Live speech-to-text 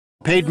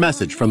Paid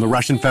message from the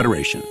Russian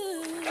Federation.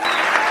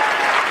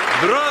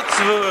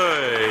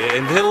 Здравствуй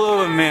and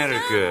hello,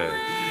 America.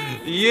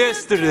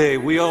 Yesterday,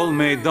 we all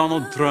made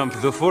Donald Trump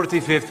the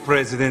 45th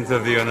President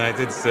of the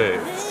United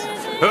States.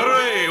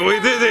 Hooray,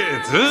 we did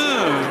it!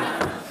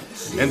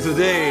 Huh? And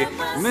today,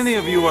 many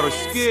of you are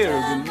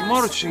scared and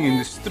marching in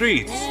the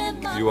streets.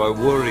 You are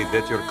worried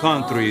that your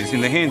country is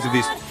in the hands of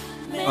this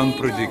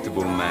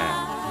unpredictable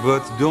man.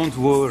 But don't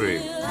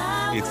worry,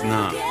 it's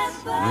not.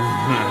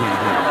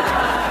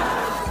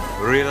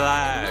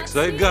 Relax,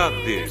 I got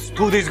this.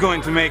 Putin's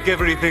going to make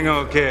everything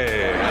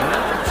okay.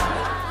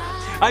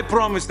 I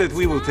promise that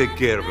we will take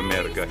care of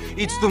America.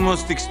 It's the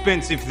most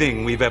expensive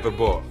thing we've ever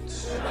bought.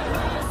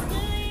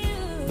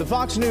 The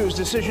Fox News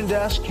decision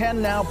desk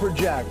can now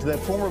project that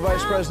former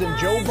Vice President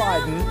Joe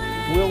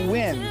Biden will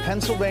win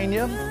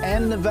Pennsylvania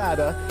and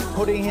Nevada,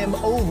 putting him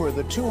over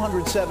the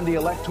 270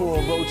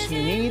 electoral votes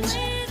he needs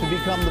to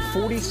become the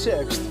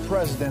 46th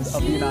President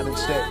of the United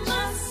States.